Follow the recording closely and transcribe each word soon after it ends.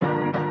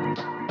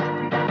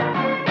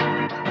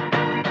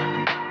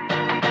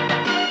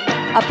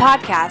a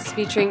podcast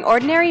featuring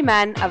ordinary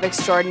men of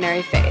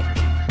extraordinary faith.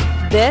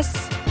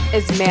 This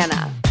is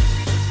Manna.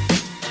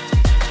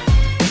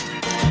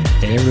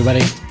 Hey everybody,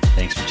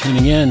 thanks for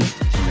tuning in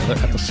to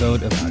another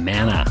episode of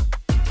Manna,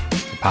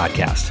 the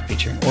podcast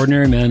featuring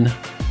ordinary men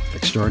of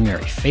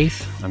extraordinary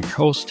faith. I'm your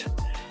host,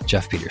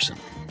 Jeff Peterson.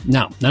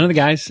 Now, none of the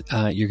guys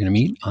you're going to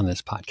meet on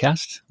this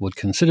podcast would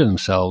consider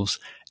themselves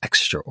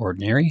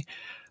extraordinary,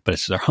 but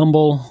it's their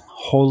humble,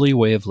 holy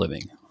way of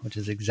living, which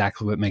is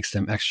exactly what makes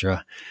them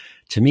extra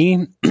to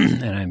me,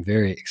 and I'm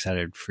very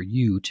excited for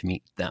you to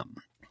meet them.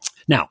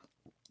 Now,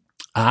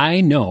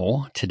 I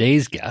know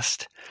today's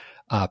guest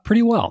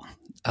pretty well,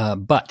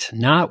 but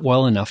not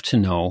well enough to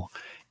know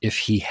if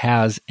he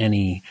has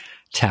any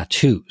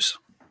tattoos.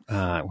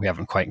 We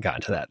haven't quite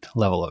gotten to that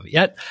level of it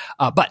yet,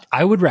 but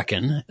I would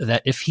reckon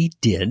that if he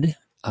did,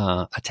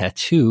 a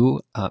tattoo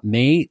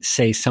may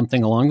say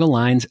something along the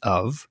lines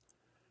of,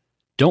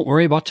 "Don't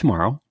worry about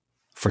tomorrow,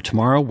 for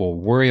tomorrow will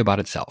worry about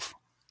itself.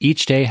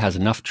 Each day has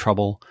enough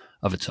trouble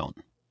of its own."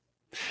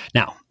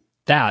 Now,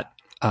 that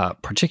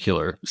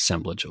particular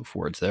assemblage of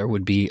words there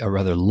would be a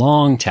rather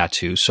long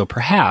tattoo, so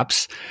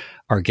perhaps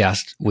our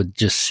guest would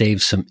just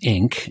save some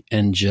ink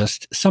and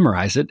just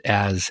summarize it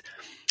as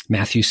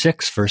Matthew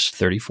 6, verse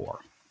 34,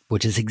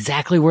 which is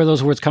exactly where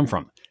those words come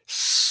from.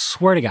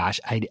 Swear to gosh,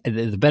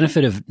 the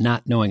benefit of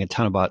not knowing a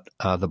ton about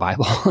the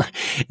Bible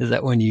is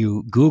that when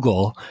you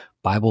Google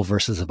Bible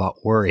verses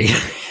about worry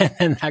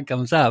and that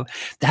comes up,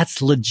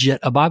 that's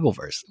legit a Bible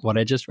verse, what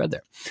I just read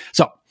there.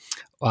 So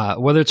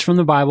whether it's from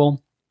the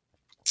Bible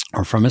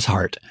or from his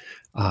heart,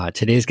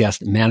 today's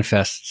guest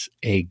manifests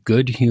a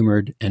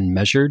good-humored and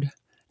measured,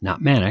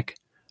 not manic,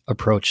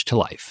 approach to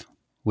life,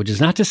 which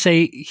is not to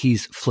say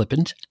he's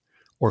flippant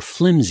or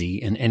flimsy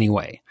in any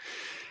way.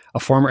 A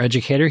former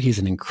educator, he's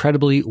an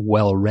incredibly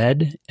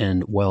well-read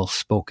and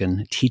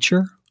well-spoken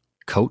teacher,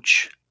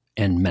 coach,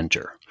 and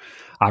mentor,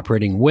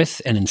 operating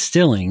with and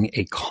instilling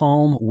a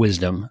calm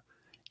wisdom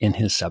in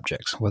his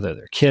subjects, whether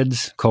they're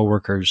kids,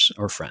 coworkers,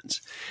 or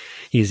friends.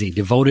 He is a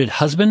devoted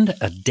husband,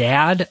 a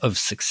dad of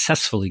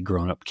successfully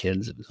grown-up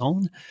kids of his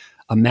own,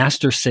 a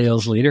master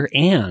sales leader,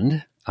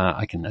 and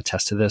I can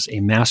attest to this, a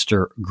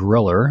master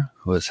griller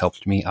who has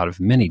helped me out of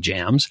many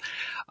jams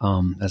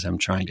as I'm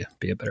trying to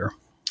be a better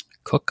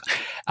cook.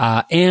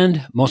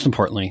 And most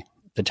importantly,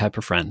 the type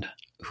of friend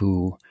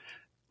who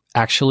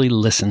actually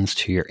listens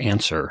to your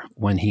answer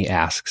when he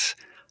asks,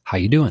 "How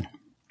you doing?"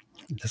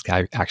 This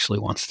guy actually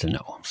wants to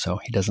know,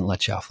 so he doesn't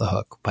let you off the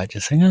hook by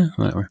just saying,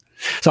 whatever.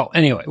 So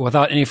anyway,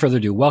 without any further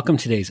ado, welcome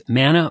today's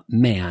Manna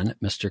man,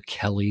 Mr.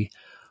 Kelly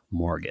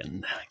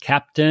Morgan. My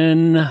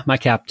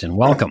captain,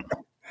 welcome.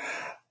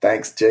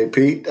 Thanks, J.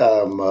 Pete.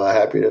 I'm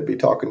happy to be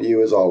talking to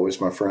you as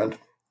always, my friend.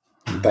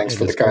 Thanks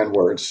for the kind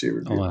words.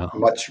 You're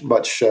much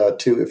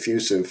too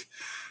effusive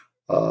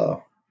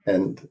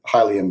and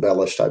highly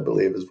embellished, I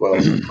believe, as well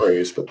as your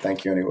praise. But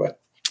thank you anyway.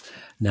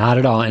 Not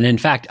at all. And in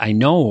fact, I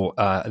know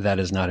that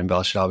is not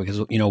embellished at all because,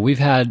 you know, we've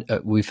had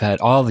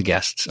all the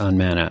guests on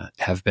Manna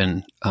have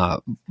been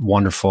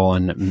wonderful,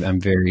 and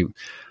I'm very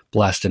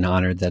blessed and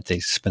honored that they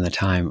spend the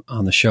time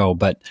on the show.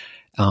 But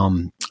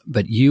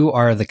you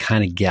are the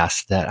kind of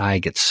guest that I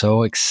get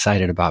so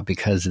excited about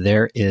because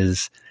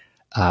there's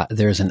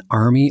an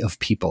army of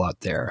people out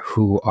there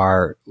who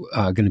are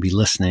going to be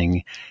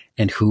listening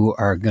and who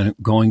are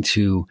going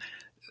to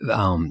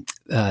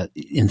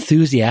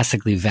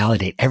enthusiastically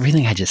validate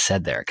everything I just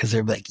said there, because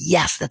they're like,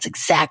 yes, that's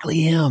exactly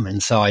him.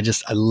 And so I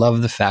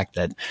love the fact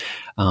that,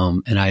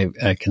 and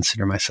I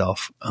consider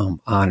myself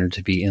honored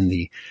to be in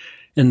the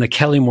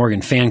Kelly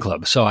Morgan fan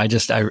club. So I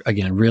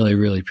again, really,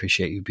 really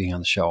appreciate you being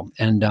on the show.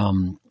 And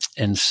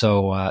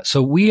so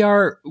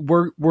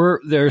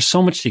there's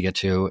so much to get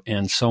to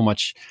and so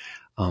much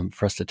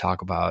for us to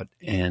talk about.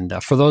 And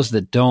for those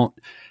that don't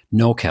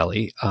know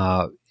Kelly,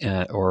 Kelly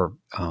and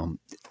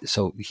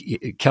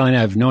I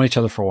have known each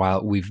other for a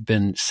while. We've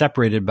been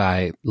separated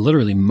by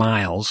literally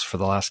miles for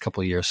the last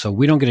couple of years, so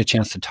we don't get a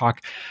chance to talk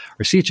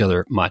or see each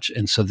other much.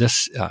 And so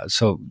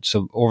so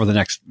over the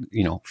next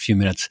few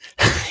minutes,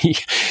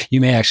 you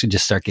may actually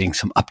just start getting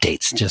some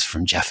updates just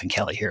from Jeff and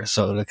Kelly here.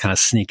 So to kind of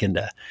sneak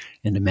into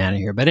Manna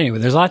here. But anyway,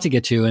 there's a lot to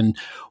get to, and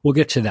we'll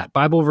get to that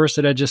Bible verse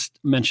that I just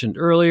mentioned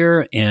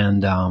earlier,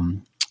 and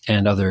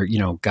other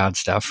God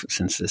stuff,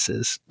 since this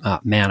is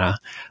Manna.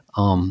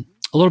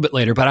 A little bit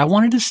later, but I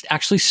wanted to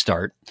actually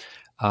start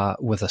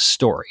with a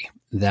story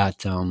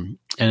that, and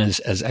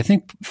as I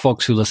think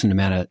folks who listen to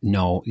Manna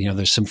know,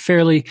 there's some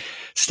fairly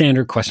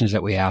standard questions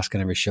that we ask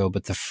on every show,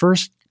 but the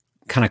first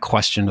kind of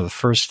question, or the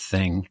first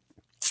thing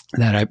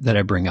that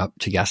I bring up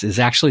to guests is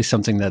actually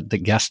something that the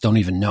guests don't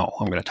even know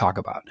I'm going to talk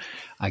about.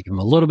 I give them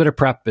a little bit of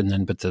prep,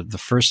 but the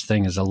first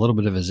thing is a little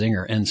bit of a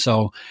zinger. And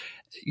so,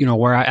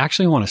 where I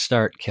actually want to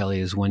start,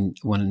 Kelly, is when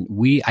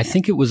I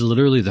think it was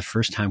literally the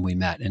first time we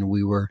met, and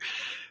we were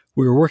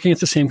working at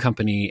the same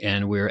company,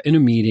 and we were in a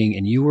meeting,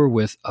 and you were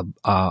with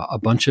a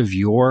bunch of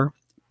your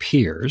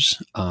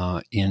peers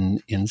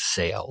in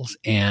sales,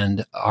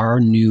 and our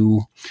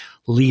new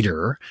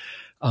leader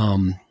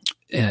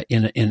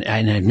and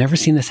I've never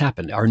seen this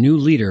happen. Our new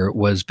leader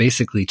was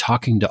basically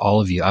talking to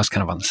all of you. I was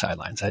kind of on the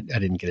sidelines. I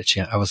didn't get a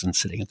chance. I wasn't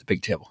sitting at the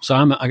big table. So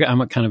I'm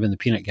kind of in the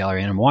peanut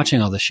gallery, and I'm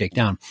watching all this shake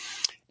down.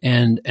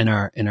 And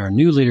our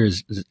new leader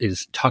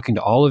is talking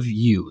to all of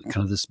you,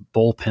 kind of this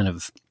bullpen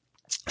of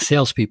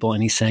salespeople.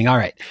 And he's saying, all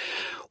right,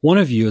 one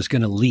of you is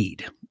going to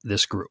lead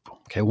this group.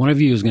 Okay. One of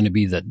you is going to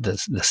be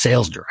the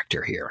sales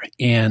director here.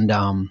 And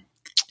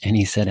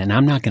he said, and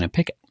I'm not going to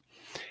pick it.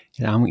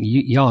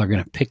 Y'all are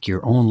going to pick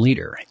your own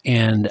leader.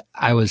 And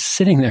I was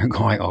sitting there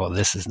going, oh,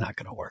 this is not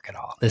going to work at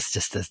all. This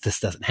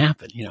doesn't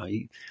happen.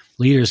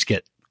 Leaders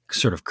get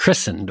sort of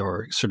christened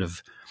or sort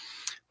of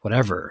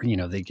whatever,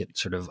 they get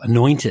sort of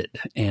anointed.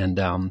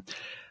 And,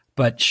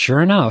 but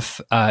sure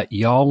enough,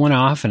 y'all went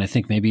off, and I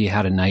think maybe you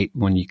had a night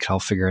when you could all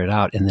figure it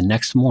out. And the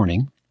next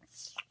morning,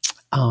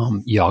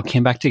 y'all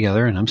came back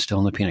together, and I'm still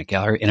in the peanut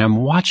gallery, and I'm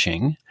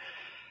watching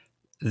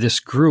this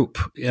group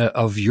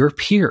of your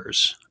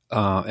peers,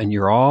 and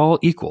you're all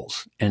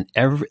equals, and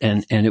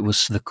it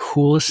was the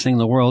coolest thing in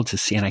the world to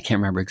see. And I can't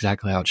remember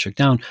exactly how it shook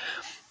down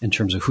in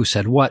terms of who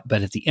said what,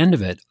 but at the end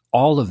of it,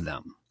 all of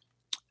them,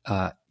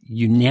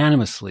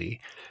 unanimously,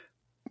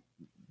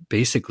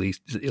 basically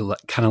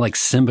kind of like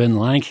Simba and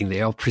Lion King,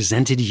 they all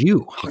presented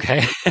you.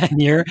 Okay. And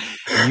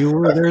you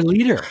were their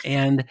leader,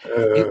 and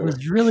it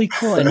was really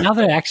cool. And now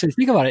that I actually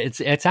think about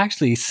it, it's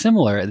actually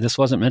similar. This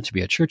wasn't meant to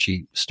be a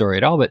churchy story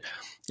at all, but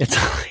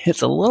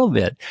it's a little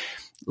bit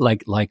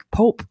like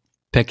Pope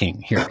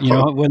picking here,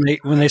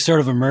 when they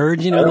sort of emerge,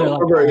 I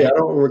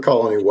don't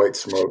recall any white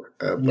smoke.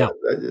 No.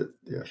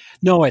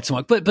 No white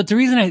smoke. But the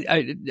reason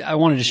I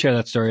wanted to share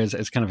that story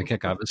as kind of a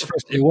kickoff is,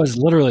 first, it was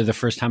literally the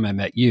first time I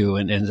met you,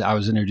 and I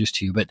was introduced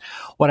to you. But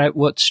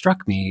what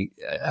struck me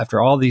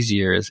after all these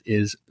years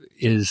is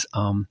this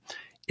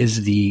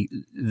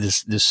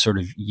sort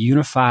of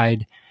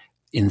unified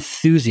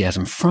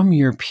enthusiasm from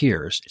your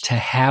peers to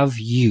have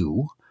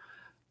you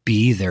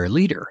be their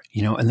leader,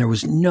 and there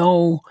was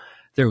no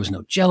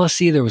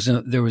jealousy. They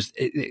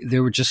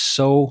were just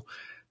so,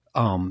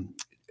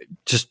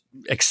 just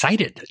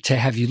excited to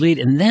have you lead.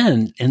 And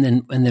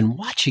then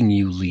watching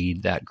you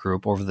lead that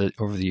group over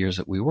the years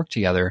that we worked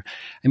together.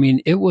 I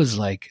mean, it was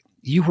like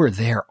you were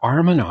there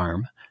arm in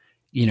arm,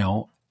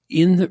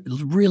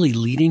 really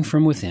leading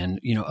from within,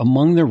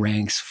 among the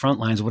ranks, front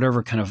lines,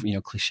 whatever kind of,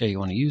 cliche you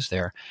want to use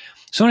there.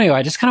 So anyway,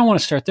 I just kind of want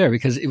to start there,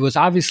 because it was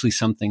obviously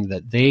something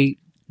that they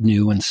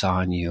knew and saw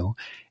in you,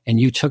 and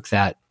you took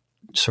that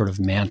sort of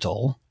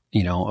mantle,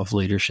 of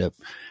leadership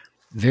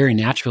very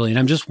naturally. And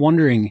I'm just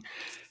wondering,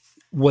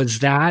 was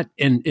that,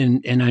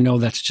 and I know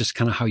that's just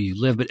kind of how you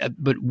live,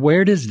 but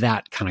where does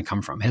that kind of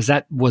come from?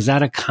 Was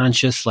that a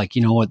conscious, like,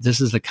 this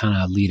is the kind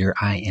of leader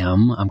I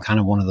am. I'm kind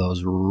of one of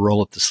those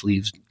roll up the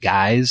sleeves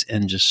guys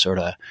and just sort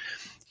of,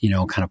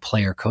 kind of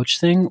player coach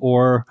thing?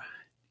 Or,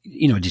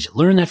 did you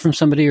learn that from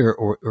somebody,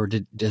 or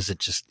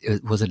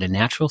was it a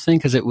natural thing?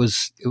 Cause it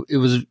was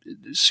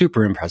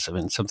super impressive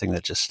and something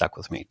that just stuck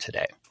with me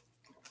today.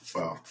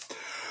 Wow.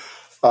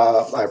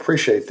 I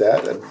appreciate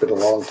that. It's been a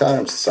long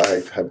time since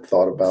I had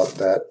thought about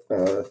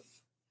that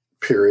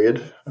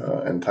period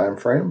and time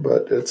frame,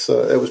 but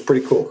it was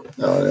pretty cool.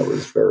 It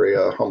was very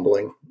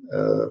humbling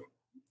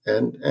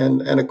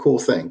and a cool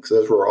thing, because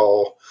those were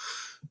all,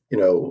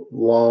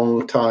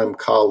 long-time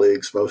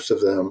colleagues, most of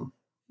them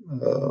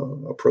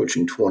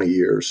approaching 20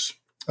 years,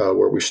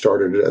 where we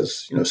started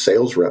as,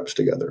 sales reps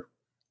together.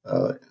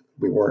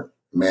 We weren't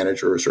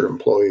managers or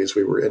employees.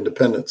 We were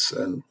independents,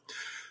 and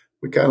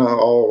we kind of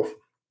all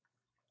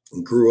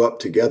grew up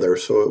together.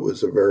 So it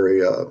was a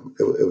very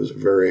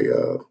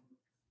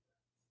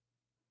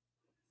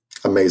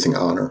amazing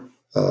honor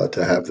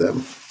to have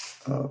them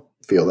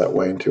feel that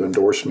way and to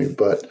endorse me.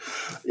 But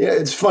yeah,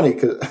 it's funny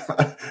because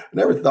I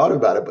never thought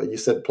about it, but you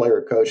said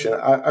player coach, and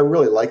I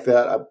really like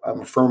that.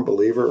 I'm a firm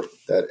believer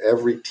that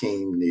every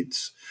team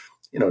needs,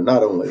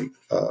 not only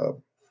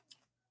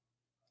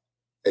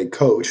a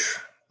coach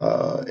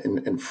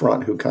in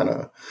front who kind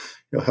of,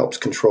 helps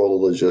control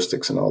the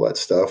logistics and all that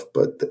stuff,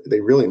 but they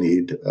really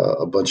need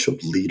a bunch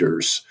of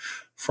leaders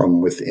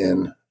from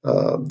within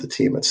the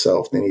team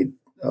itself. They need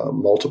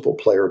multiple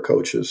player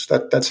coaches.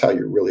 That's how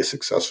you're really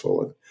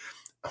successful. And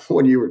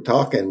when you were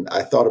talking,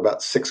 I thought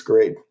about sixth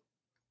grade,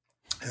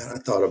 and I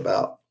thought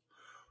about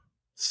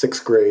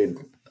sixth grade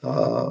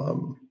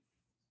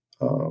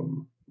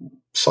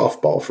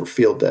softball for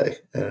field day.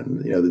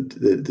 And,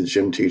 the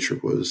gym teacher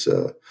was,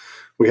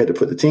 we had to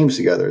put the teams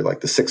together. Like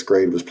the sixth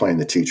grade was playing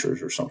the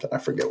teachers or something. I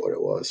forget what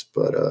it was,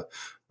 but I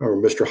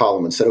remember Mr.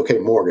 Holloman said, "Okay,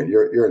 Morgan,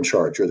 you're in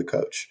charge. You're the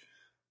coach."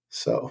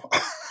 So,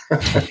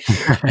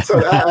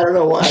 I don't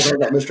know why I thought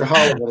about Mr.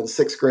 Holloman in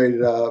sixth grade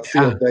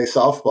field day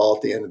softball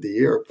at the end of the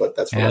year, but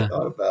that's what I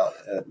thought about.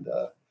 And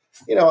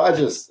I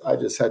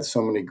just had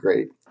so many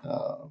great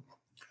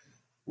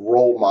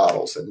role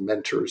models and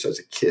mentors as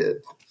a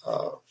kid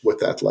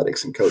with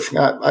athletics and coaching.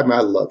 I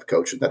love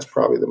coaching. That's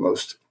probably the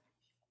most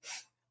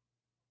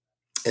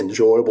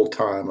enjoyable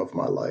time of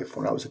my life,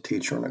 when I was a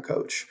teacher and a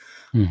coach.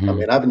 Mm-hmm. I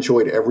mean, I've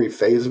enjoyed every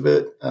phase of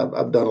it.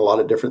 I've done a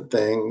lot of different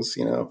things,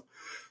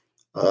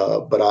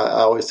 But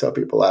I always tell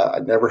people I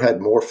never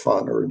had more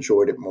fun or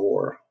enjoyed it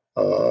more.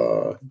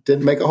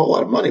 Didn't make a whole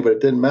lot of money, but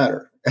it didn't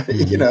matter.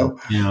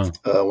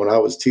 When I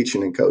was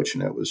teaching and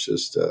coaching, it was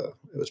just, it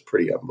was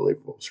pretty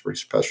unbelievable. It was pretty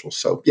special.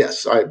 So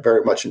yes, I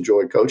very much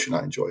enjoyed coaching.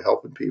 I enjoy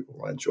helping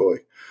people. I enjoy,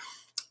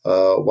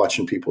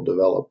 watching people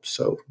develop.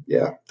 So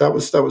yeah, that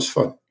was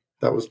fun.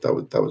 That was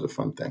a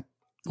fun thing.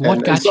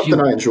 What got something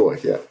you? I enjoy.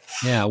 Yeah.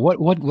 Yeah.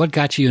 What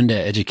got you into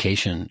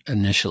education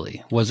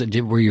initially?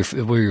 Were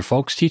your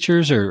folks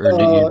teachers or did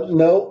you?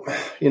 No,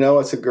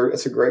 it's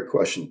a great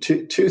question.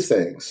 Two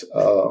things.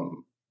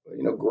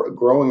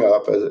 Growing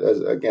up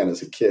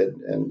as a kid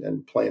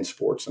and playing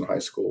sports in high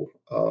school,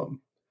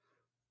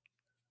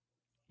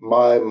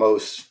 my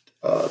most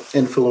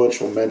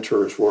influential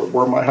mentors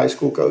were my high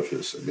school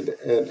coaches,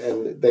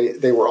 and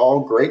they were all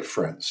great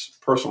friends,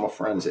 personal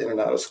friends in and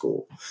out of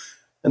school,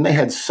 and they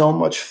had so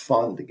much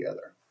fun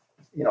together.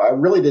 I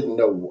really didn't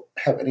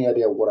have any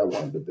idea what I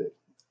wanted to be,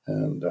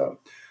 and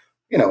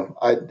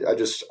I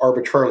just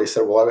arbitrarily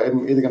said, well,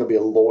 I'm either going to be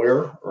a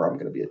lawyer or I'm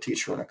going to be a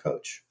teacher and a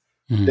coach.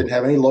 Mm-hmm. Didn't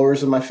have any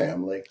lawyers in my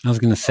family. I was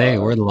going to say,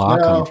 where'd the law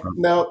come from?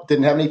 No,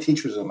 didn't have any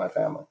teachers in my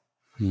family.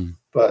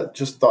 But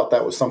just thought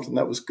that was something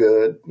that was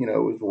good. It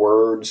was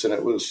words, and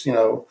it was,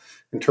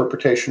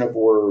 interpretation of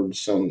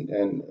words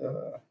and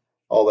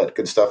all that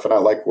good stuff. And I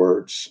like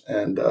words.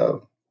 And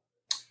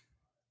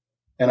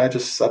I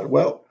just said,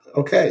 well,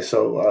 okay.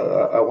 So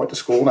I went to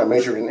school and I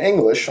majored in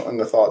English on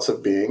the thoughts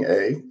of being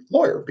a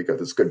lawyer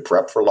because it's good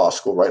prep for law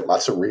school, right?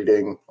 Lots of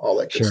reading, all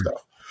that good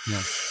stuff.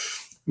 Yeah.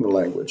 The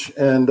language.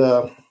 And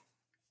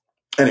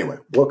anyway,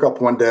 woke up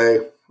one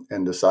day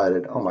and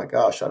decided, oh my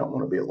gosh, I don't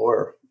want to be a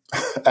lawyer.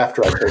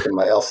 After I'd taken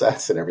my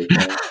LSATs and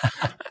everything.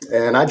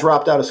 And I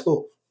dropped out of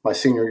school my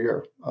senior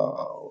year.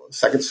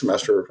 Second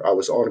semester, I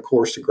was on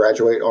course to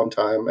graduate on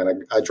time,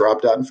 and I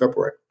dropped out in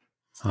February.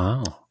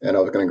 Oh. And I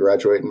was going to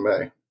graduate in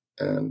May.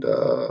 And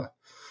I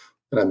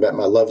met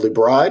my lovely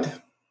bride,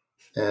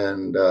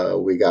 and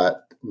we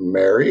got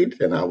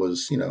married, and I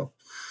was,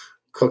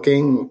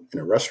 cooking in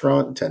a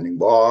restaurant, tending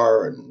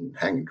bar, and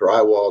hanging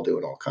drywall,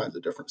 doing all kinds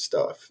of different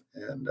stuff.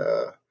 And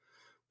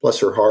bless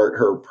her heart,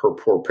 her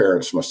poor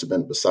parents must have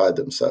been beside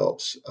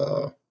themselves.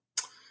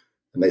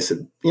 And they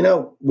said,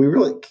 we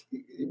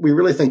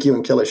really think you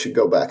and Kelly should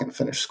go back and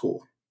finish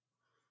school.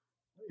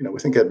 We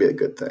think that'd be a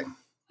good thing.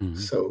 Mm-hmm.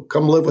 So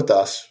come live with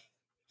us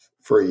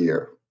for a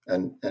year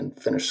and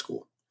finish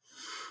school.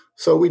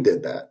 So we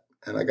did that.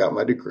 And I got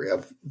my degree.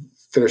 I've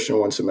finished in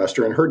one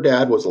semester. And her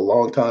dad was a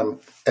longtime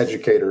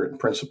educator and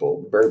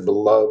principal, very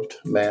beloved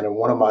man, and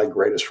one of my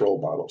greatest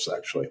role models,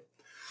 actually.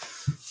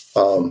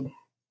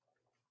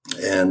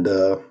 And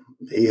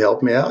he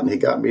helped me out, and he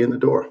got me in the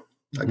door.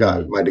 I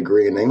got my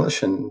degree in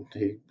English, and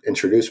he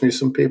introduced me to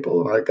some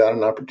people, and I got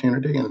an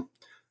opportunity, and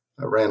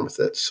I ran with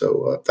it.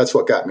 So that's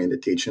what got me into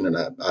teaching, and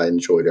I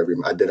enjoyed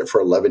I did it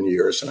for 11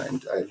 years, and I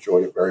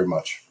enjoyed it very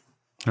much.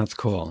 That's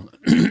cool.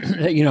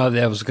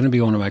 That was going to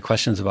be one of my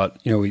questions about,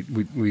 we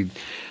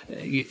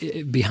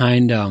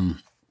behind,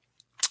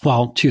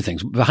 two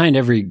things. Behind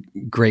every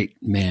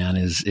great man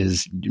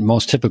is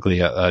most typically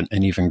an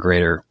even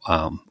greater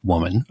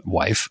woman,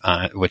 wife.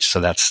 And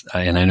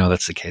I know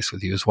that's the case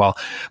with you as well.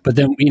 But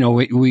then we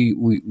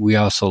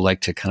also like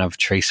to kind of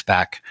trace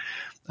back,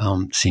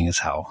 seeing as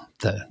how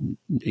the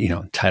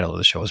title of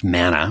the show is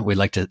Manna. We'd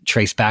like to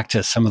trace back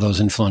to some of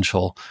those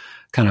influential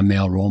kind of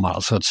male role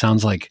models. So it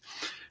sounds like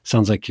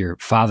your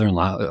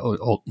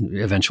father-in-law,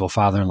 eventual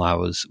father-in-law,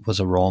 was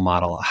a role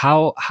model.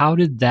 How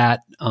did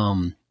that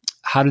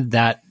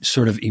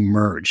sort of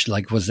emerge?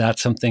 Like, was that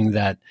something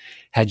that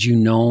had you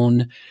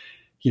known,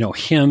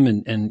 him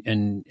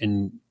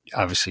and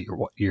obviously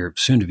your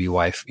soon-to-be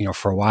wife,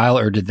 for a while,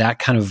 or did that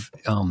kind of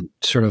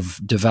sort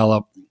of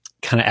develop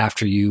kind of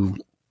after you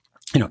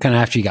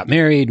got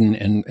married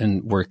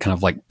and were kind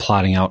of like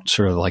plotting out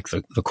sort of like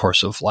the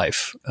course of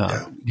life?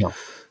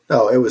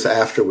 No, it was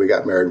after we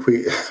got married.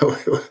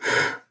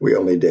 We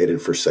only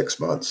dated for 6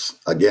 months.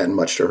 Again,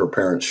 much to her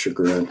parents'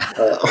 chagrin.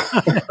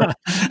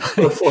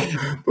 Before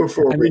you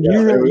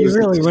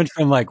really went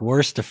from like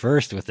worst to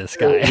first with this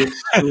guy.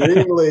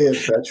 Extremely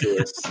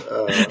impetuous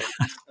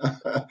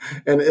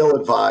and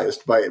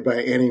ill-advised by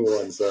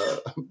anyone's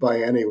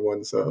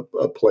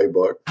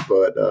playbook.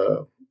 But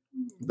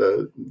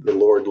the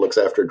Lord looks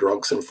after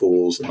drunks and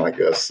fools, and I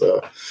guess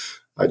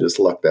I just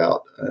lucked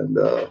out. And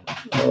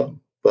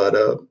But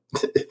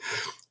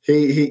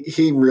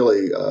he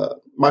really,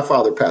 my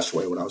father passed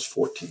away when I was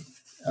 14.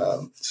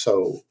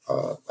 So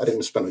I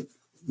didn't spend a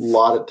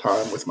lot of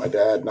time with my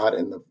dad, not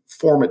in the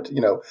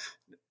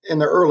in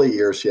the early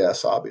years,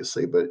 yes,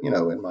 obviously, but,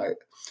 in my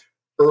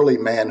early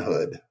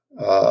manhood,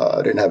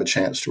 I didn't have a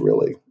chance to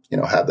really,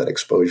 have that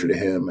exposure to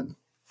him and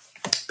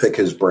pick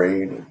his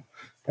brain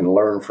and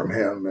learn from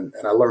him. And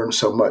I learned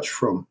so much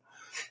from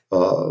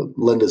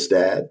Linda's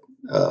dad,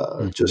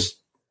 just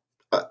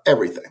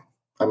everything.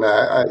 I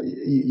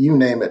mean, you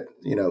name it,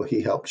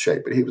 he helped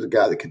shape it. He was a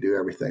guy that could do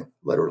everything,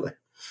 literally.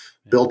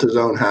 Yeah. Built his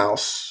own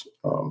house,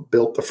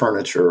 built the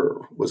furniture,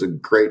 was a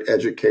great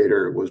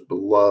educator, was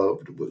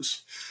beloved,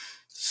 was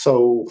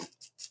so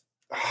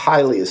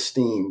highly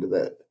esteemed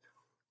that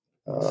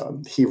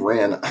he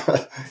ran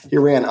he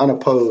ran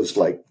unopposed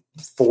like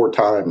 4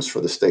 times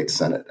for the state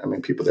Senate. I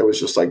mean, there was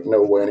just like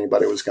no way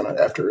anybody was going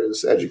to, after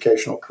his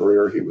educational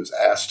career, he was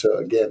asked to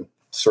again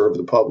serve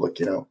the public,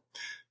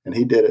 and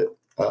he did it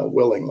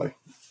willingly.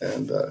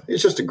 And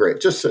he's just the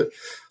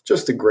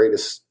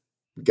greatest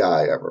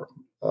guy ever.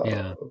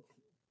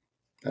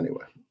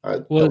 Anyway,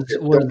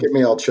 don't get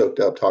me all choked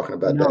up talking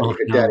about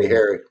Daddy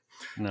Harry.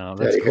 No,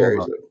 that's Daddy cool.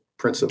 Harry's a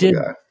prince of a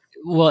guy.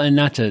 Well, and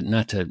not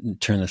to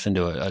turn this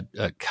into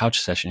a couch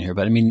session here,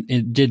 but I mean,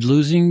 did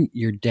losing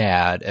your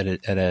dad at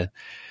a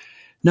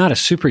not a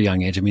super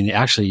young age? I mean,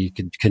 actually, you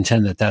could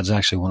contend that that's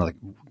actually one of the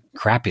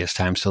crappiest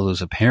times to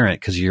lose a parent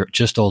because you're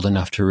just old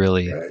enough to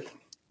really,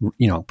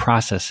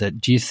 process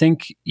it. Do you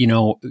think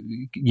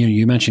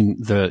you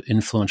mentioned the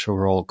influential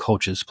role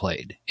coaches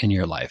played in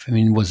your life? I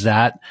mean, was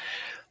that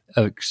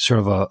a sort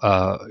of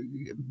a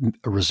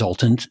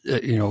resultant,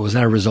 was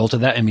that a result of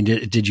that? I mean,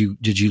 did you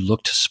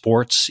look to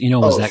sports?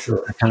 Was that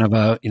sure. kind of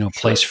a,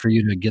 place for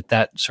you to get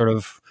that sort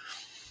of?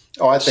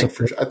 Oh, I think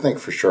for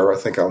sure. I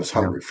think I was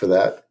hungry for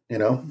that,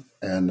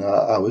 and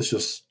I was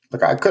just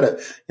like, I could have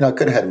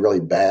had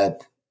really bad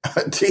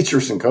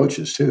teachers and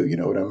coaches too. You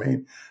know what I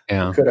mean?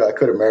 Yeah. I could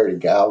have married a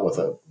gal with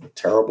a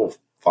terrible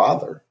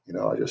father.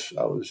 I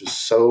was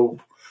just so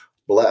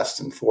blessed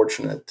and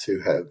fortunate to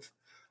have,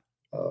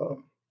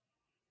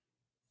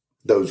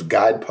 those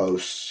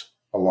guideposts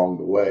along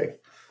the way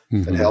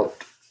that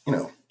helped,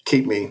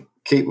 keep me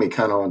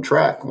kind of on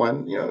track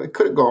when, it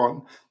could have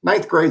gone.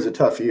 9th grade's a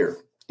tough year,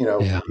 in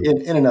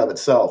and of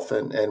itself.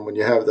 And when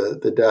you have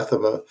the death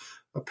of a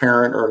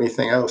parent or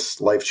anything else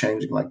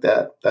life-changing like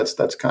that,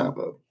 that's kind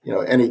of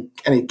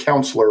any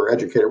counselor or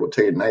educator will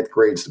tell you 9th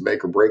grade's the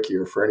make or break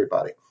year for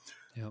anybody,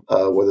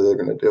 whether they're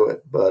going to do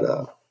it.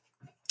 But,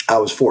 I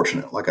was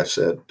fortunate, like I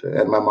said,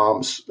 and my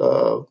mom's,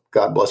 God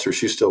bless her,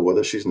 she's still with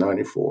us. She's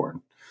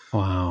 94.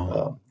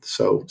 Wow.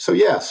 So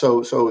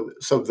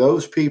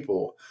those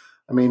people,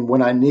 I mean,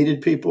 when I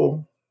needed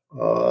people,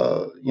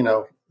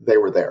 they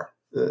were there.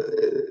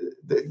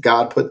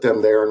 God put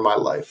them there in my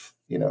life,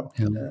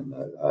 and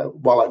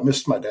while I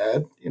missed my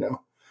dad,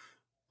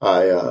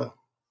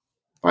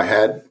 I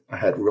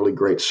had really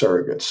great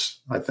surrogates,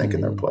 I think,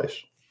 in their place.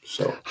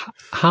 So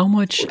how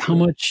much,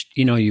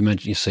 you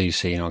mentioned, you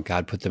say,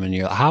 God put them in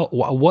your,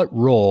 what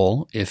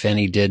role, if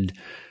any, did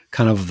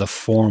kind of the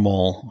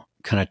formal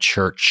kind of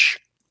church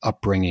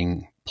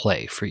upbringing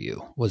play for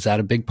you? Was that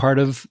a big part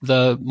of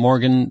the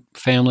Morgan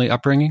family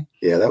upbringing?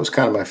 Yeah, that was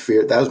kind of my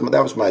fear. That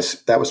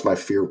was my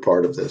fear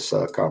part of this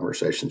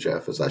conversation,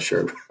 Jeff, as I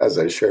shared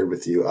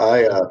with you.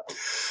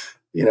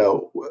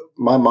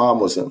 My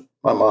mom is an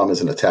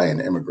Italian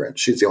immigrant.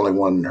 She's the only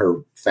one in her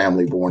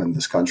family born in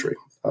this country.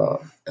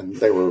 And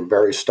they were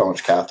very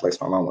staunch Catholics.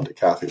 My mom went to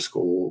Catholic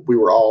school. We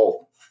were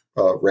all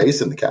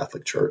raised in the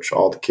Catholic Church,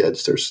 all the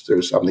kids.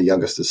 I'm the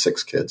youngest of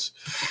 6 kids.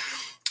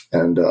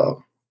 And,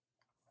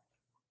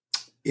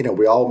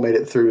 we all made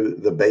it through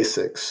the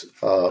basics.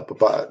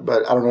 But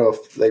I don't know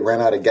if they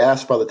ran out of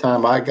gas by the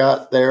time I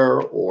got there,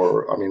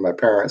 or, my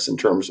parents, in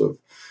terms of,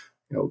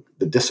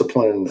 the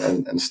discipline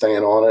and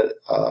staying on it.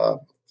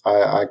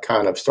 I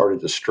kind of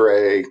started to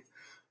stray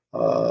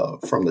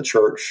from the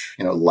church,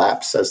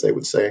 lapse, as they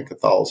would say in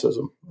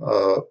Catholicism,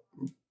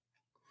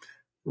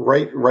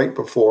 right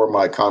before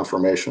my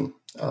confirmation.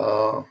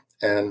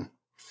 And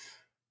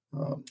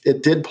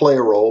it did play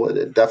a role.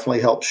 It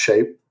definitely helped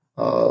shape,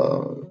 a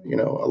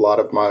lot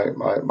of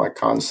my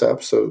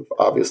concepts of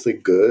obviously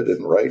good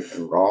and right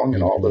and wrong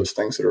and all those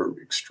things that are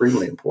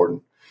extremely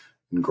important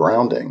and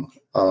grounding.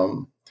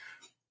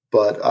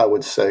 But I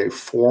would say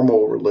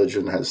formal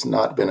religion has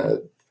not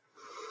been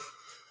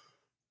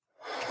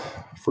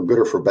for good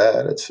or for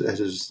bad, it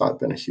has not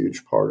been a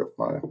huge part of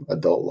my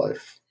adult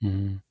life.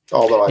 Mm-hmm.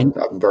 Although I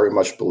very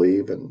much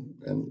believe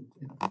and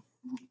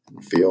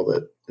feel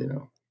that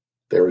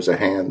there is a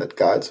hand that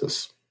guides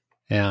us.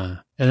 Yeah,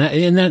 and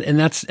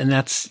that's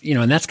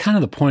kind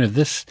of the point of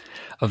this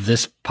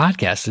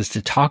podcast, is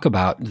to talk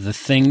about the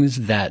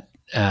things that,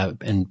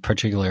 in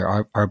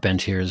particular, our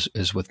bent here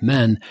is with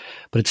men,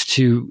 but it's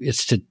to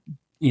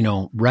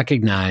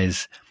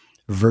recognize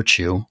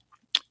virtue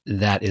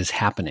that is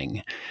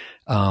happening.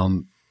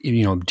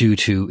 Due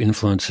to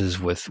influences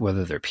with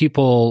whether they're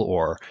people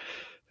or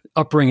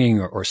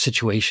upbringing or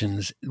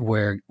situations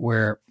where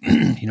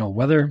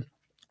whether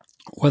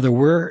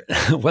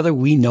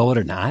we know it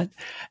or not.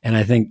 And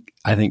I think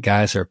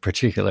guys are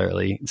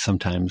particularly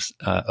sometimes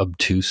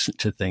obtuse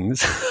to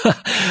things,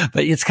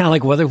 but it's kind of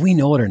like whether we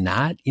know it or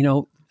not,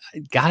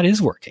 God is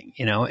working,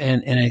 and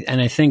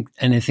I think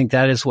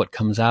that is what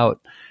comes out,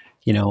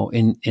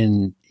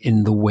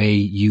 in the way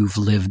you've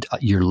lived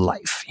your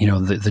life,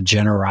 the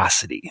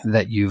generosity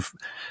that you've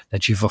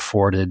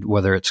afforded,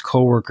 whether it's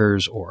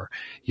coworkers or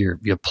your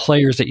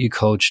players that you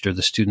coached or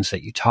the students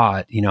that you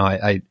taught.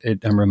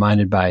 I'm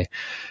reminded by,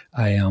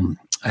 I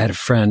had a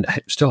friend, I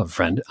still have a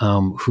friend,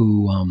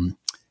 who,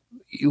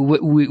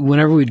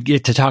 whenever we'd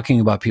get to talking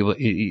about people,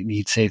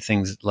 he'd say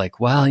things like,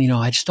 well,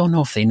 I just don't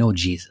know if they know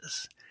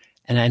Jesus.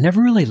 And I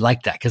never really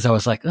liked that because I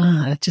was like,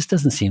 it just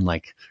doesn't seem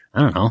like,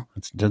 I don't know.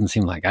 It doesn't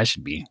seem like I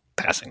should be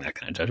passing that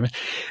kind of judgment.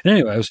 And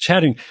anyway, I was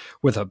chatting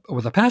with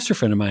a pastor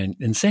friend of mine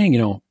and saying,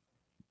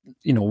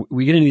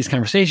 we get into these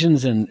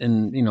conversations and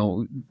then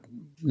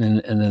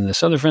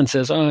this other friend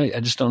says,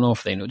 I just don't know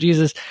if they know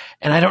Jesus.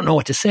 And I don't know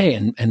what to say.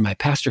 And my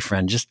pastor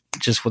friend just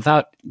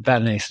without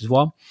batting an eye says,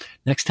 well,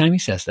 next time he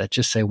says that,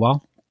 just say,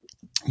 well,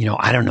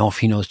 I don't know if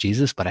he knows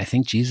Jesus, but I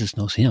think Jesus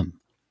knows him.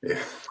 Yeah.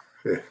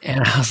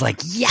 And I was like,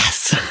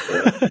 yes.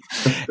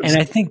 And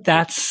I think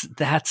that's,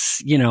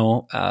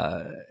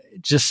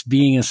 just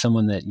being as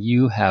someone that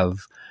you have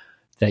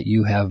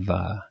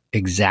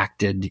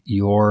exacted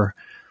your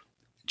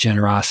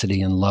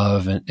generosity and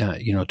love and,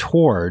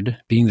 toward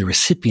being the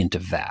recipient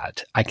of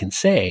that. I can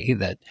say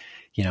that,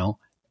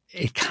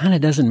 it kind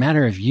of doesn't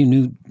matter if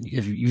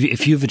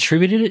you've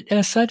attributed it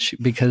as such,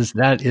 because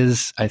that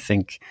is, I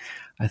think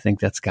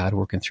that's God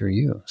working through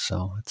you.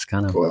 So it's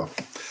kind of,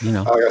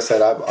 like I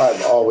said,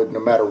 I've always, no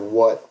matter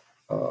what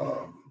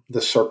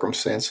the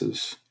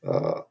circumstances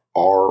are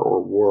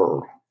or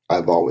were,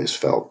 I've always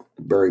felt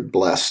very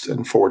blessed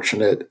and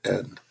fortunate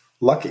and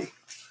lucky.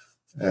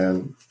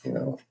 And,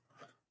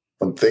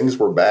 when things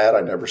were bad,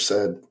 I never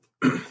said,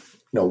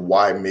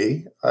 why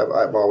me?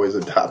 I've always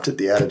adopted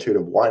the attitude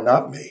of why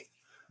not me?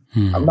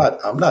 I'm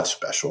not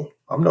special.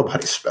 I'm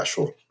nobody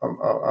special.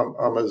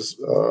 I'm as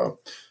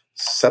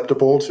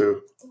susceptible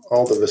to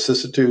all the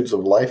vicissitudes of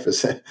life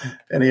as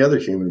any other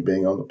human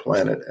being on the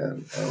planet.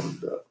 And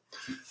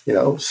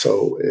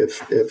so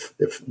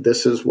if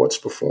this is what's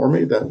before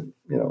me, then,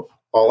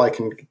 all I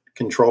can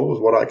control is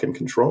what I can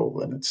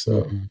control. And it's,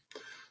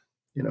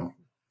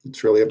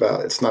 it's really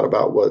it's not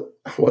about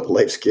what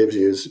life gives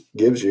you.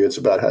 It's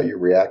about how you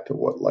react to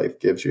what life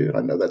gives you. And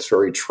I know that's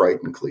very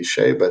trite and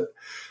cliche, but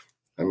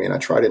I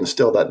try to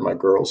instill that in my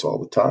girls all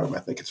the time.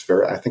 I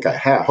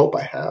hope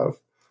I have,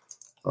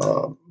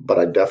 but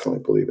I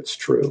definitely believe it's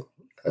true.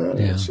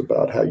 It's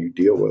about how you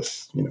deal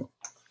with,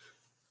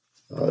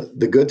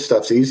 the good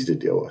stuff's easy to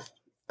deal with.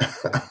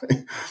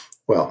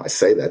 Well, I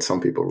say that some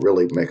people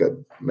really make a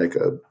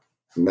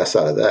mess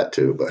out of that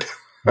too, but,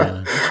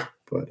 but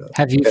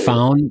have you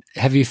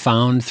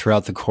found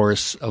throughout the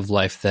course of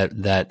life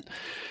that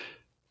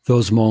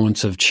those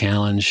moments of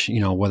challenge,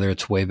 whether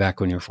it's way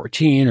back when you're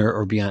 14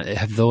 or beyond,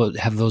 have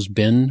those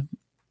been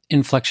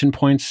inflection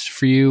points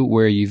for you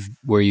where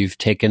you've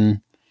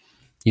taken,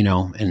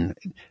 and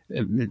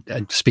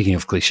speaking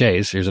of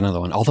cliches, here's another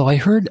one. Although I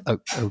heard a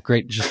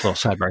great, just a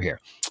little sidebar here.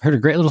 I heard a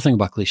great little thing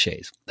about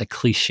cliches. Like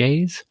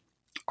cliches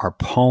are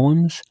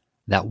poems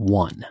that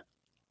won.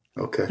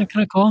 Okay. Isn't that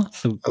kind of cool?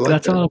 So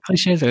like all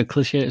cliches are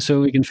cliches.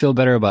 So we can feel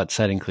better about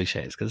citing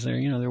cliches because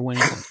they're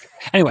winning.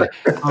 Anyway,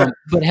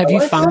 but have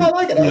you found? I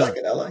like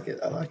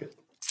it.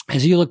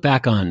 As you look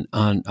back on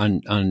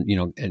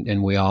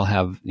and we all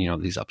have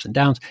these ups and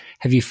downs.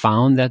 Have you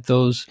found that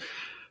those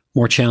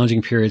more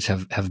challenging periods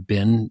have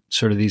been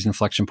sort of these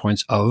inflection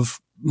points of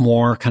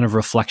more kind of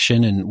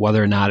reflection, and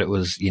whether or not it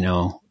was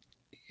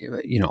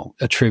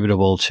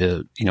attributable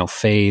to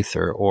faith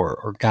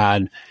or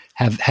God?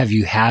 Have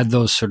you had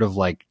those sort of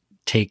like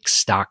take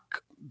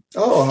stock?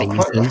 Oh,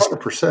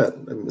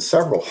 100%.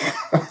 Several,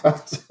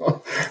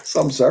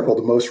 several.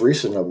 The most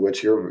recent of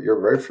which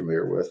you're very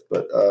familiar with.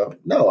 But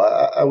no,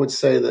 I would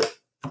say that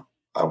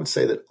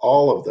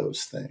all of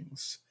those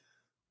things.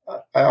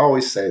 I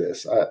always say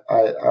this.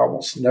 I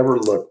almost never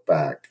look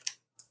back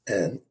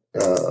and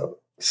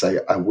say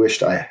I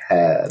wished I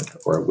had,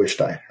 or I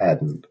wished I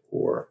hadn't,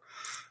 or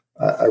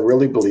I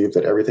really believe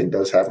that everything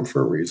does happen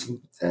for a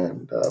reason,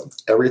 and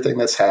everything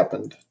that's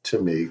happened to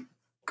me,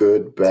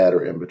 good, bad,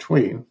 or in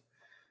between,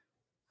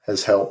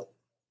 has helped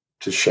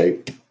to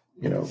shape,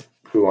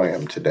 who I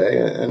am today,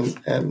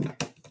 and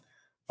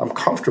I'm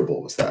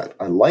comfortable with that.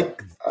 I don't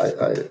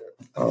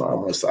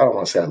want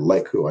to say I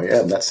like who I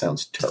am. That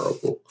sounds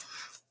terrible,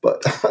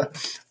 but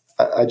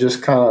I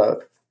just kind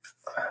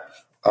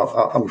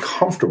of I'm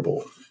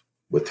comfortable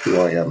with who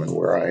I am and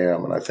where I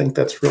am, and I think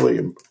that's really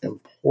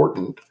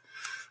important.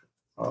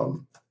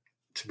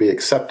 To be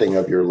accepting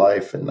of your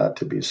life and not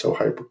to be so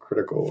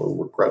hypercritical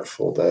or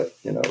regretful that,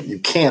 you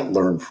can't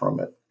learn from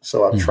it.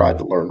 So I've tried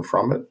to learn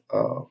from it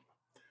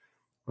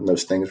when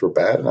those things were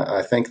bad. And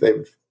I think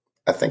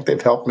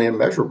they've helped me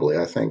immeasurably.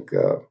 I think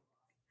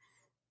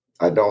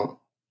I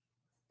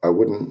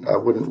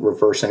wouldn't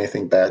reverse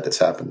anything bad that's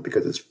happened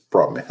because it's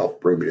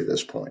helped bring me to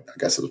this point, I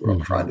guess is what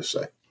I'm trying to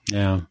say.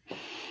 Yeah.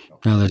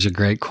 No, there's a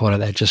great quote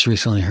that I just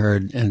recently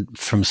heard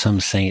from some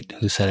saint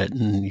who said it.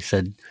 And he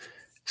said,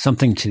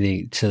 something to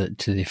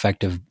the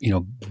effect of,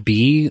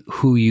 be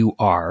who you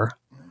are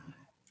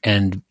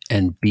and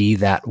be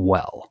that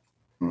well.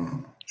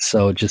 Mm-hmm.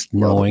 So just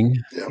knowing,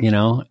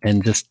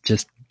 and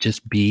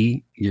just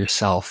be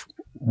yourself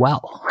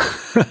well.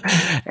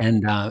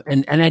 and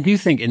I do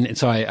think, and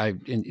so I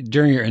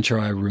during your intro,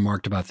 I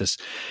remarked about this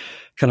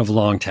kind of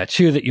long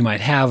tattoo that you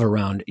might have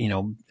around,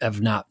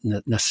 of not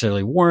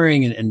necessarily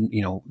worrying and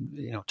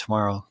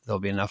tomorrow there'll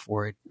be enough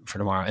worried for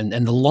tomorrow. And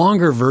the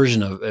longer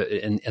version of,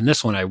 and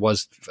this one I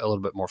was a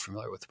little bit more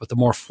familiar with, but the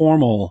more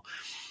formal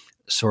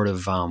sort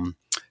of,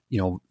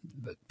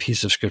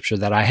 piece of scripture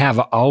that I have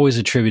always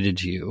attributed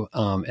to you.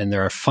 And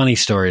there are funny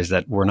stories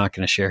that we're not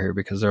going to share here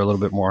because they're a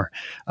little bit more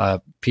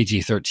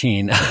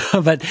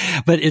PG-13,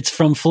 but it's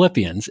from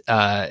Philippians.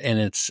 And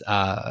it's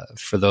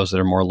for those that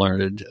are more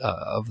learned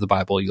of the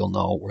Bible, you'll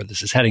know where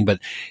this is heading. But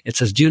it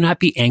says, "Do not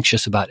be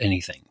anxious about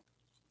anything,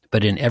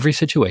 but in every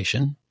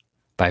situation,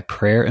 by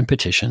prayer and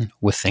petition,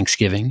 with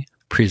thanksgiving,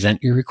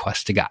 present your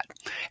requests to God.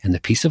 And the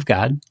peace of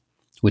God,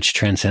 which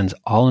transcends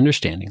all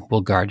understanding,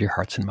 will guard your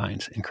hearts and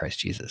minds in Christ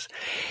Jesus."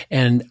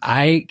 And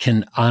I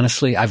can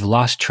honestly, I've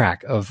lost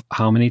track of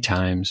how many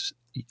times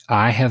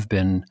I have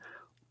been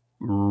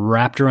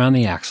wrapped around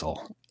the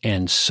axle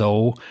and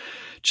so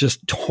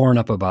just torn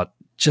up about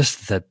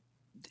just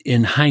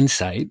in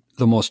hindsight,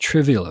 the most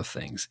trivial of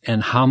things.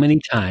 And how many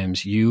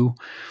times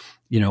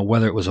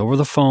whether it was over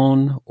the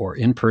phone or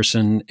in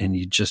person, and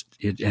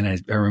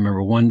I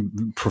remember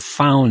one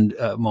profound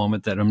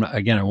moment that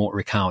I won't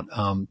recount,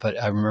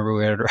 but I remember we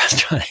were at a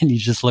restaurant and you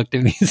just looked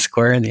at me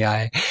square in the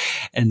eye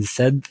and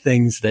said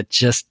things that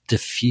just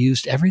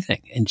diffused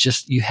everything. And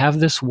just, you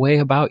have this way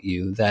about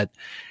you that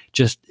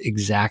just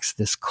exacts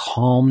this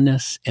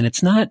calmness. And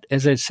it's not,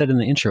 as I said in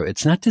the intro,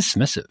 it's not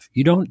dismissive.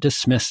 You don't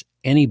dismiss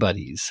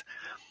anybody's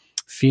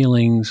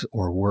feelings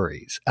or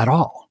worries at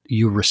all.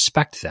 You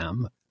respect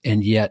them,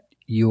 and yet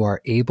you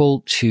are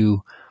able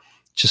to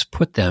just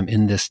put them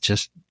in this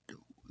just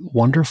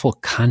wonderful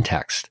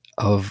context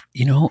of,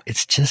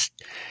 it's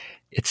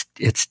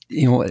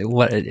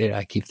what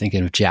I keep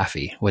thinking of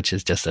Jaffe, which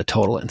is just a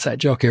total inside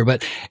joke here,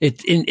 but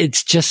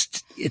it's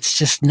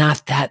just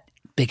not that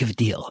big of a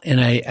deal. And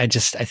I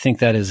think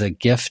that is a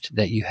gift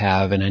that you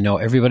have. And I know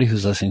everybody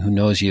who's listening who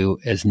knows you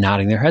is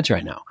nodding their heads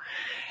right now.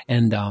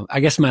 And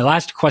I guess my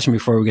last question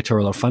before we get to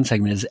our little fun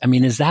segment is,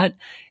 is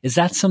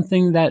that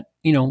something that,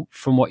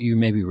 from what you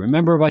maybe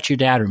remember about your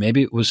dad, or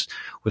maybe it was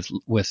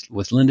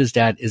with Linda's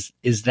dad,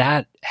 is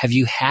that, have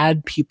you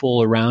had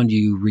people around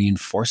you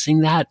reinforcing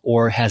that,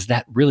 or has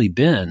that really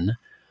been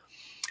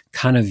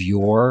kind of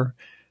your,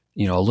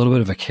 a little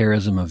bit of a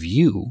charism of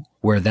you,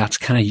 where that's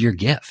kind of your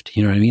gift?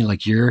 You know what I mean?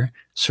 Like you're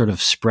sort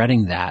of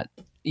spreading that,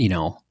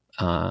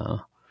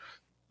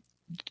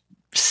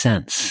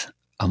 sense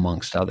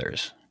amongst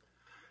others.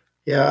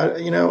 Yeah,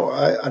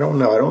 I don't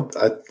know.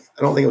 I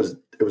don't think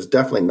it was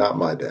definitely not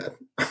my dad.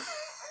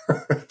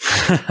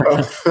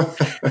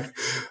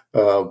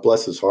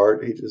 Bless his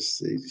heart. He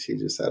just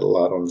had a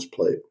lot on his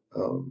plate.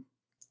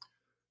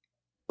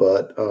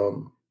 But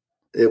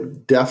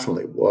it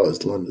definitely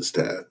was Linda's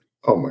dad.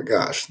 Oh my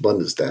gosh,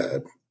 Linda's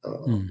dad.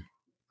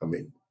 I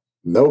mean,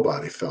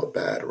 nobody felt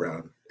bad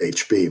around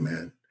HB,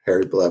 man.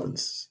 Harry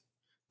Blevins,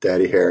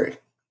 Daddy Harry.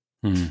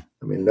 I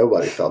mean,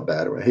 nobody felt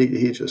bad around.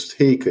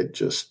 He could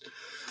just.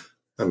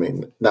 I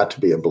mean, not to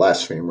be a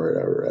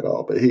blasphemer at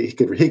all, but he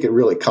could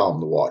really calm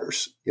the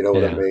waters. You know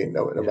what I mean?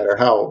 No matter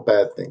how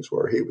bad things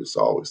were, he was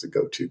always the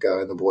go-to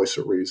guy and the voice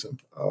of reason.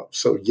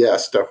 So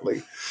yes,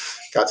 definitely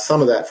got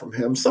some of that from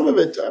him. Some of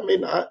it, I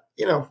mean, I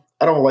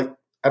don't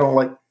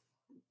like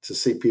to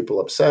see people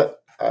upset.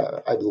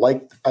 I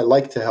like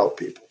to help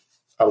people.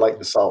 I like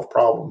to solve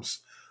problems.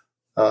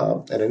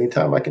 And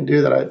anytime I can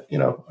do that,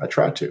 I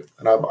try to.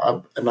 And I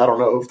don't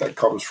know if that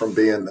comes from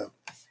being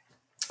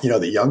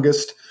the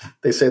youngest.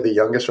 They say the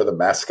youngest are the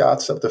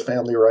mascots of the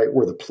family, right?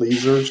 We're the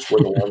pleasers. We're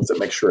the ones that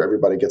make sure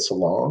everybody gets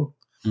along,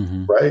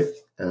 right?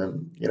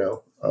 And,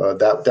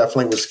 that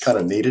definitely was kind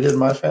of needed in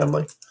my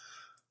family.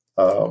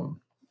 So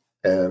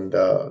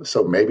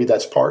maybe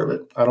that's part of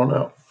it. I don't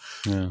know.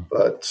 Yeah.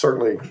 But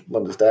certainly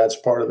Linda's dad's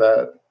part of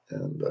that.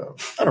 And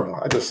I don't know.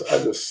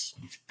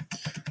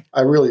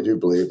 I really do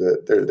believe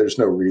that there's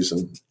no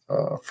reason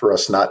for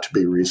us not to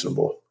be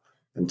reasonable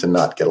and to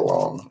not get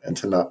along and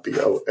to not be,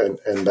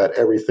 and that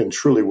everything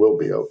truly will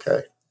be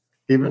okay.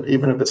 Even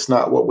if it's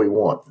not what we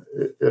want,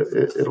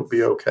 it'll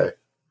be okay.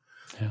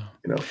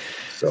 Yeah.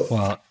 So.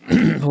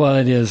 Well,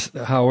 it is.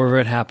 However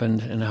it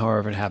happened, and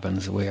however it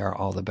happens, we are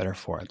all the better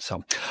for it.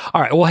 So,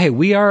 all right. Well, hey,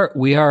 we are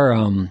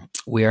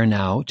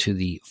now to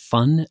the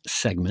fun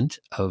segment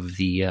of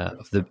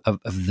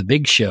the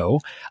big show.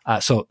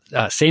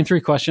 Same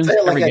three questions. Say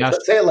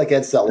it like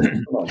Ed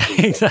Sullivan. Come on,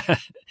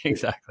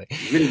 exactly.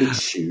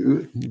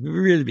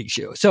 Really big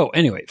show. So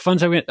anyway, fun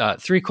segment.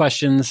 3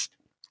 questions.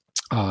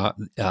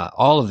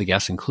 All of the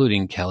guests,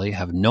 including Kelly,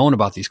 have known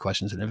about these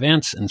questions in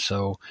advance, and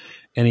so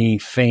any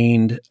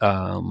feigned,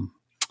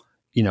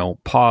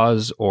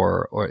 pause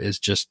or is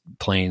just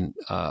plain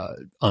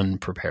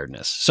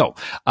unpreparedness. So,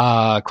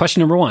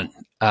 question number 1: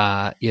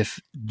 if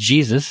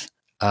Jesus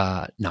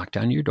knocked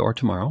on your door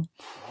tomorrow,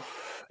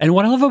 and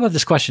what I love about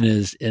this question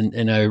is,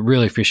 and I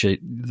really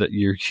appreciate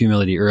your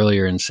humility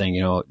earlier in saying,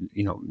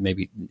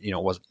 maybe,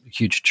 was a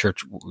huge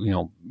church,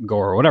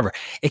 goer or whatever.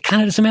 It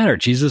kind of doesn't matter.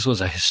 Jesus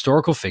was a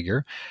historical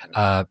figure,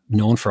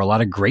 known for a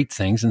lot of great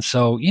things. And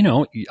so,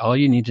 all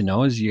you need to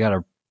know is you got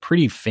a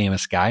pretty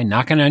famous guy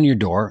knocking on your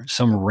door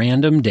some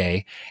random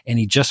day, and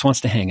he just wants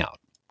to hang out.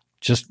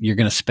 You're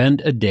going to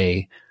spend a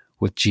day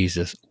with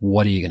Jesus.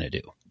 What are you going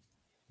to do?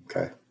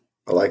 Okay.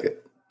 I like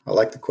it. I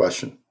like the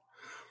question.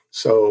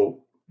 So,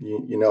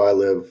 I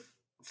live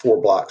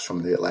 4 blocks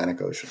from the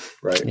Atlantic Ocean,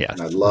 right? Yeah,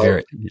 and I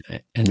love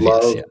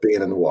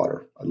being in the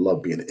water. I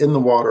love being in the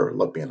water. I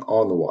love being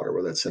on the water,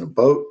 whether it's in a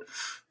boat.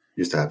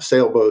 Used to have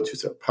sailboats,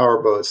 used to have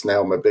power boats.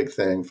 Now my big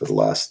thing for the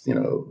last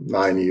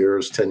 9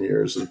 years, 10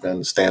 years has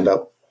been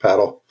stand-up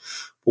paddle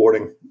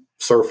boarding,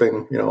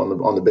 surfing,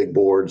 on the big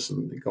boards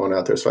and going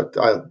out there. So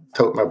I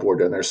tote my board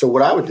down there. So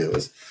what I would do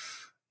is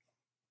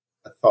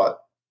I thought,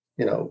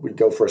 we'd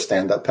go for a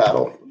stand-up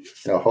paddle.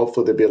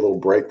 Hopefully there'd be a little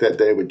break that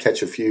day. We'd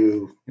catch a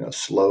few,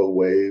 slow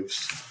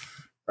waves,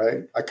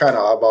 right? I've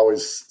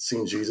always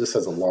seen Jesus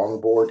as a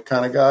longboard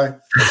kind of guy.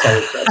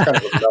 That's kind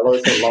of a mellow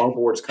thing.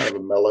 Longboard's kind of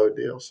a mellow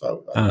deal.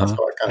 So that's how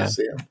I kind of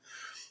see him.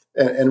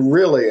 And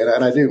really,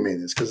 and I do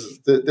mean this because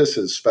this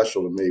is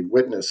special to me,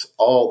 witness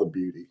all the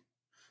beauty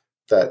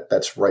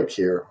that's right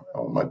here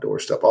on my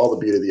doorstep, all the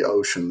beauty of the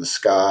ocean, the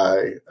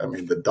sky. I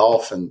mean, the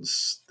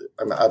dolphins.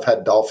 I've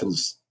had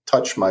dolphins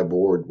touch my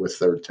board with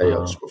their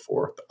tails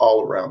before,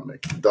 all around me,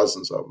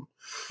 dozens of them.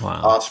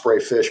 Wow.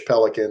 Osprey fish,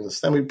 pelicans.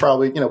 Then we'd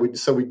probably,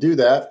 we'd do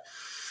that.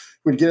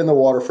 We'd get in the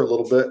water for a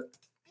little bit,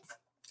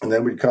 and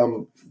then we'd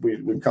come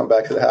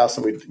back to the house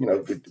and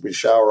we'd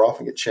shower off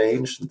and get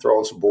changed and throw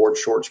on some board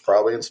shorts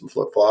probably and some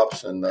flip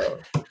flops, and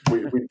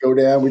we'd go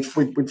down.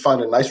 We'd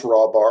find a nice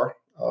raw bar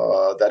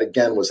that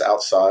again was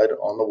outside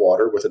on the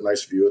water with a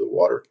nice view of the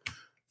water,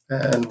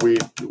 and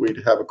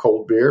we'd have a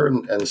cold beer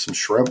and some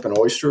shrimp and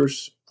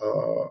oysters.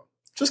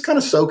 Just kind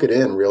of soak it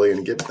in, really,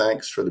 and give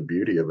thanks for the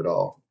beauty of it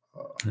all.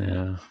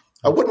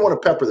 I wouldn't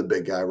want to pepper the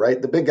big guy,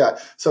 right? The big guy.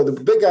 So the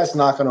big guy's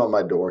knocking on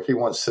my door. He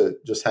wants to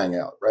just hang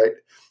out, right?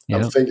 Yeah.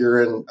 I'm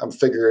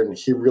figuring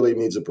he really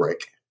needs a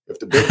break. If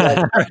the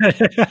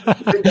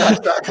big guy's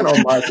knocking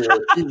on my door,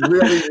 he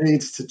really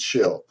needs to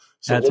chill.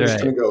 So we're just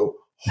going to go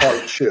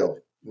hard chill.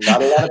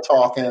 Not a lot of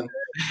talking,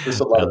 just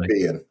a lot of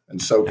being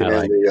and soaking in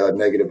the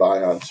negative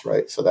ions,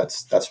 right? So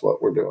that's what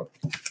we're doing.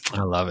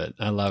 I love it.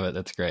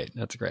 That's great.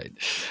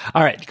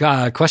 All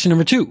right. Question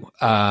number 2.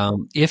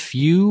 If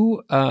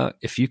you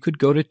could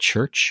go to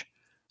church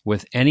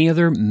with any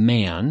other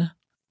man,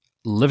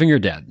 living or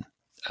dead,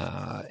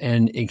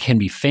 and it can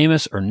be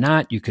famous or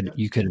not, you could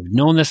have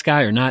known this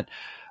guy or not,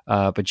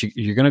 but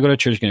you're going to go to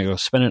church, you're going to go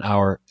spend an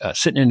hour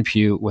sitting in a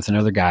pew with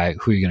another guy.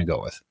 Who are you going to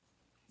go with?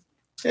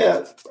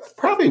 Yeah,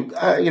 probably,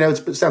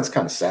 it sounds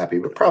kind of sappy,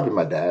 but probably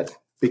my dad,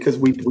 because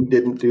we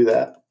didn't do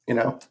that,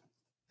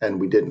 and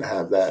we didn't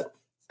have that,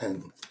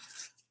 and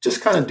just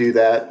kind of do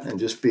that and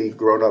just be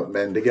grown-up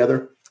men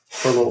together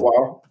for a little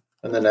while.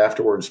 And then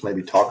afterwards,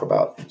 maybe talk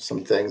about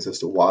some things as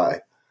to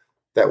why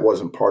that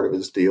wasn't part of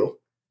his deal,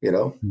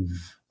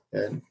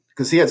 and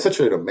because he had such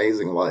an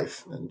amazing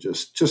life, and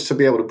just to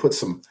be able to put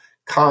some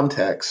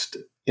context,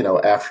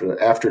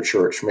 after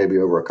church, maybe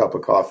over a cup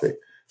of coffee.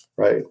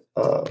 Right.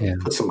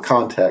 Put some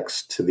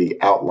context to the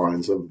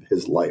outlines of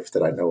his life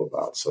that I know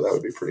about. So that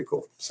would be pretty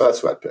cool. So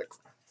that's what I'd pick.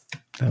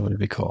 That would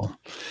be cool.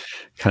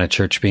 Kind of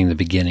church being the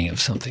beginning of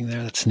something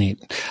there. That's neat.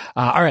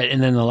 All right.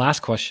 And then the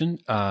last question,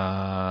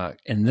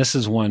 and this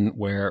is one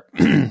where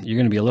you're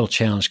going to be a little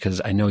challenged because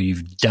I know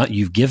you've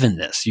done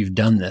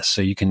this.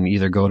 So you can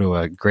either go to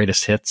a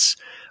greatest hits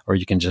or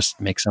you can just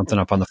make something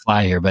up on the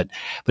fly here. But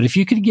if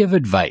you could give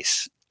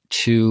advice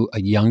to a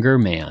younger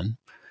man,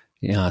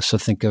 so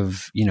think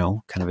of,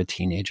 kind of a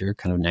teenager,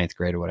 kind of 9th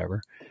grade or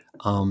whatever,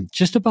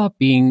 just about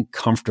being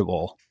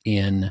comfortable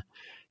in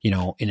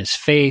his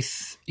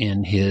faith,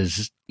 in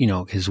his,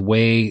 his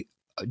way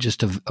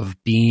just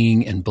of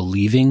being and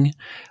believing.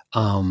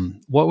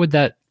 What would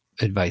that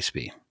advice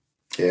be?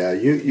 Yeah,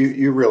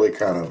 you really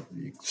kind of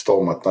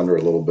stole my thunder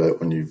a little bit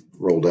when you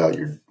rolled out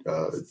your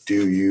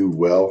 "do you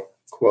well"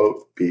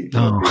 quote.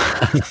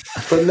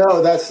 But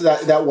no,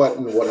 that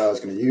wasn't what I was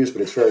going to use.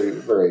 But it's very,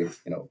 very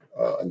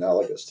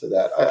analogous to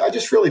that. I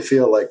just really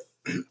feel like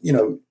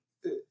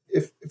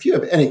if you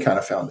have any kind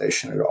of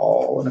foundation at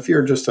all, and if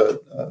you're just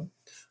a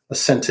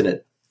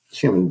sentient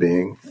human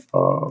being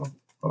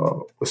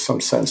with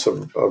some sense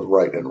of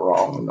right and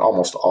wrong, and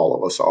almost all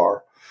of us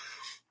are,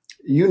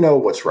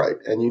 what's right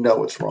and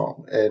what's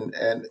wrong,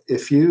 and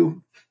if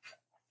you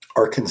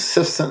are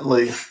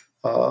consistently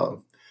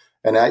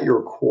and at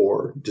your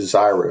core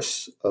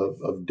desirous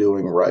of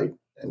doing right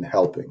and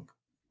helping,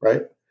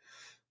 right,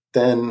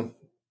 then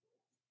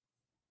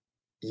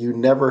you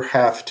never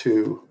have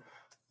to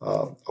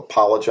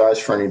apologize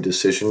for any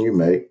decision you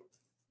make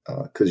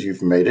because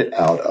you've made it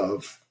out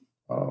of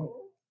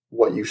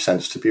what you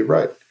sense to be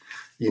right.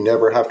 You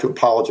never have to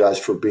apologize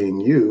for being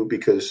you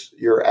because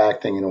you're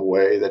acting in a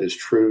way that is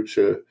true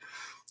to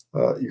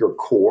your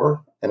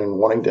core and in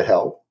wanting to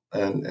help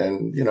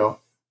and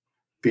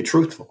be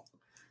truthful.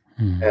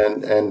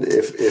 And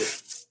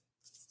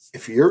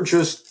if you're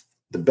just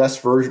the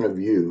best version of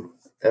you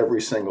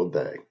every single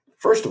day,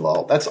 first of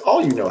all, that's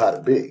all you know how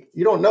to be.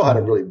 You don't know how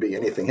to really be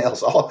anything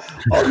else. All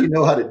you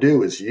know how to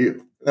do is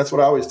you. That's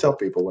what I always tell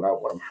people when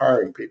I'm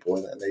hiring people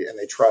and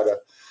they try to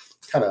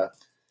kind of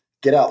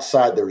get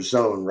outside their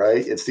zone,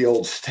 right? It's the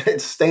old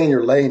stay in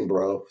your lane,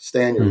 bro.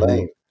 Stay in your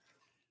lane.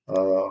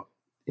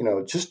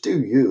 Just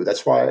do you.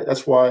 That's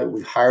why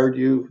we hired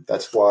you.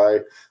 That's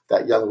why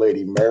that young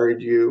lady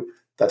married you.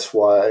 That's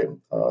why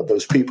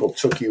those people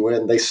took you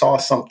in. They saw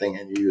something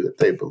in you that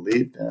they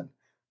believed in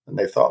and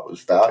they thought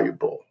was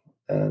valuable,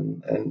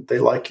 and they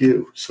like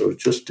you. So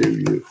just do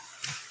you.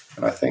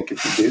 And I think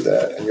if you do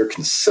that and you're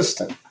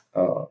consistent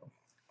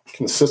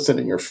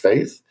in your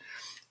faith,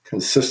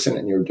 consistent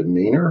in your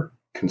demeanor,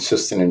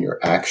 consistent in your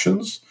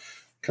actions,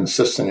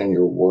 consistent in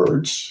your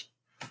words,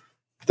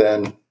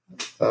 then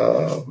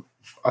I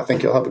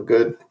think you'll have a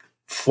good,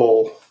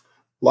 full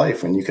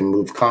life, and you can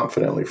move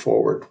confidently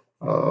forward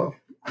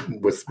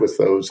with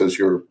those as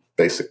your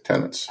basic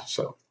tenets.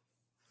 So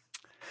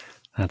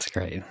that's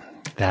great.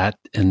 That,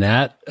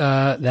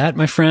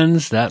 my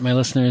friends, my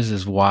listeners,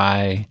 is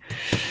why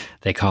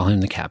they call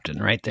him the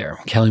captain right there.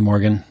 Kelly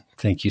Morgan,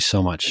 thank you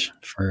so much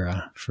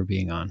for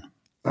being on.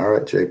 All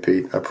right,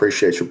 JP. I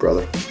appreciate you,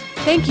 brother.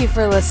 Thank you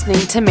for listening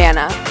to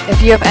Manna.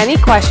 If you have any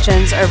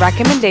questions or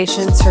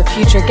recommendations for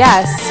future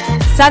guests,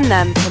 send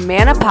them to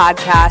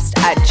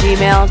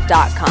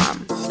mannapodcast@gmail.com.